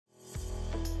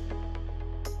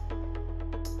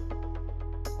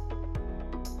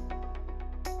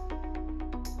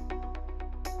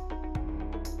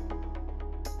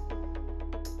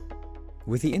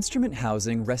With the instrument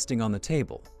housing resting on the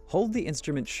table, hold the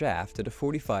instrument shaft at a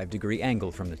 45-degree angle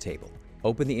from the table.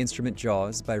 Open the instrument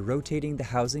jaws by rotating the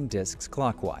housing discs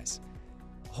clockwise.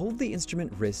 Hold the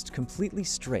instrument wrist completely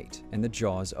straight and the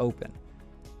jaws open.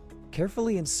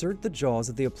 Carefully insert the jaws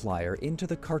of the applier into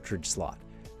the cartridge slot,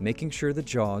 making sure the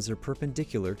jaws are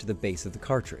perpendicular to the base of the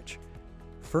cartridge.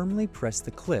 Firmly press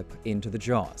the clip into the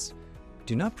jaws.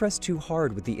 Do not press too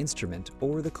hard with the instrument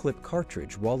or the clip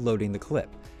cartridge while loading the clip,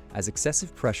 as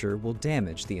excessive pressure will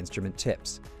damage the instrument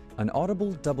tips. An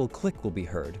audible double click will be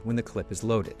heard when the clip is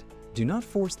loaded. Do not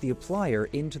force the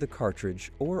applier into the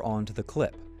cartridge or onto the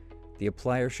clip. The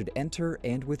applier should enter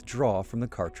and withdraw from the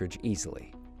cartridge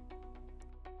easily.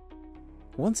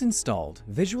 Once installed,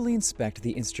 visually inspect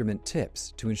the instrument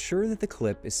tips to ensure that the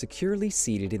clip is securely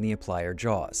seated in the applier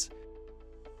jaws.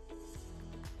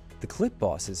 The clip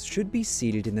bosses should be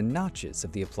seated in the notches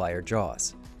of the applier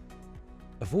jaws.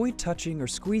 Avoid touching or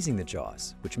squeezing the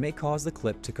jaws, which may cause the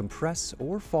clip to compress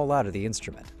or fall out of the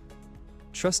instrument.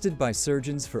 Trusted by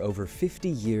surgeons for over 50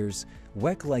 years,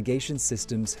 Weck ligation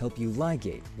systems help you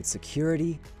ligate with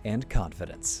security and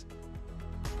confidence.